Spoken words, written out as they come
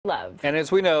love. And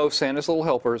as we know, Santa's little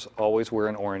helpers always wear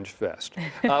an orange vest.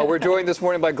 We're joined this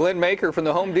morning by Glenn Maker from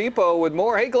the Home Depot with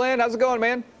more. Hey, Glenn, how's it going,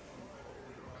 man?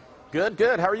 Good,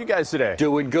 good. How are you guys today?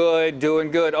 Doing good,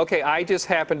 doing good. Okay, I just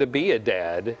happen to be a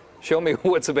dad. Show me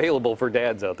what's available for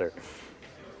dads out there.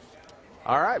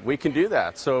 All right, we can do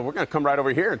that. So we're going to come right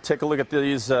over here and take a look at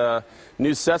these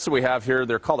new sets that we have here.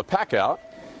 They're called a pack out.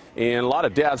 And a lot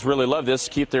of dads really love this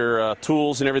to keep their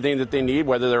tools and everything that they need,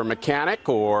 whether they're a mechanic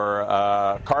or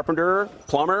carpenter,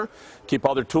 plumber. Keep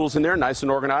all their tools in there nice and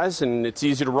organized, and it's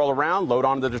easy to roll around, load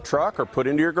onto the truck, or put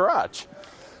into your garage.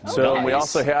 So nice. We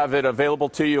also have it available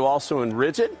to you also in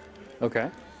rigid. Okay,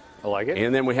 I like it.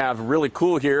 And then we have really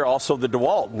cool here also the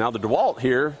DeWalt. Now the DeWalt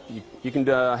here, you can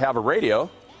have a radio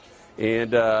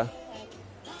and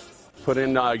put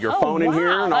in your phone in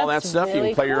here and all that stuff. Really you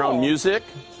can play your own cool. music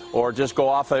or just go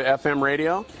off of FM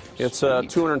radio. It's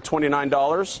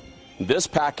 $229. This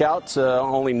pack out's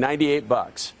only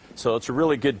 $98, so it's a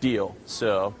really good deal.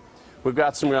 So we've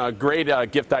got some great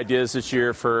gift ideas this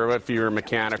year for if you're a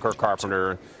mechanic or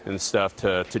carpenter and stuff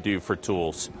to do for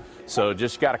tools. So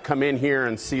just got to come in here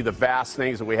and see the vast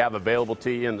things that we have available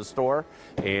to you in the store,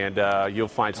 and you'll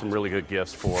find some really good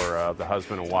gifts for the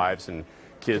husband and wives and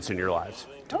kids in your lives.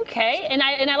 Okay, and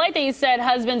I like that you said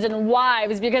husbands and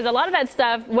wives, because a lot of that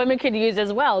stuff women could use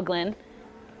as well, Glenn.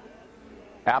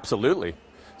 Absolutely.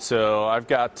 So I've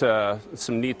got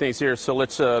some neat things here. So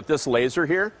let's this laser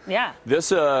here. Yeah. This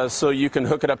so you can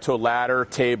hook it up to a ladder,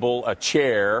 table, a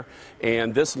chair,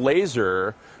 and this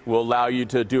laser will allow you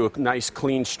to do a nice,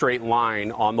 clean, straight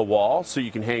line on the wall, so you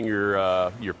can hang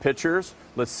your pictures.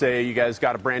 Let's say you guys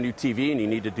got a brand new TV and you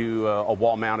need to do a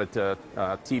wall-mounted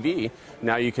TV.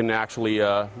 Now you can actually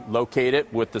locate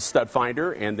it with the stud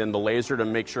finder and then the laser to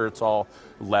make sure it's all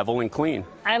level and clean.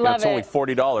 I love it. It's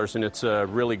only $40 and it's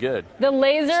really good. The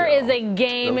laser is a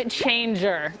game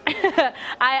changer.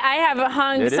 I have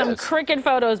hung some crooked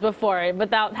photos before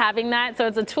without having that, so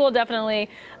it's a tool definitely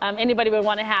anybody would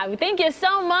want to have. Thank you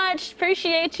so much.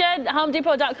 Appreciate you.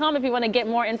 HomeDepot.com if you want to get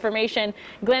more information.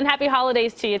 Glenn, happy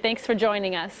holidays to you. Thanks for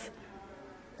joining us.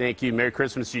 Thank you. Merry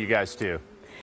Christmas to you guys, too.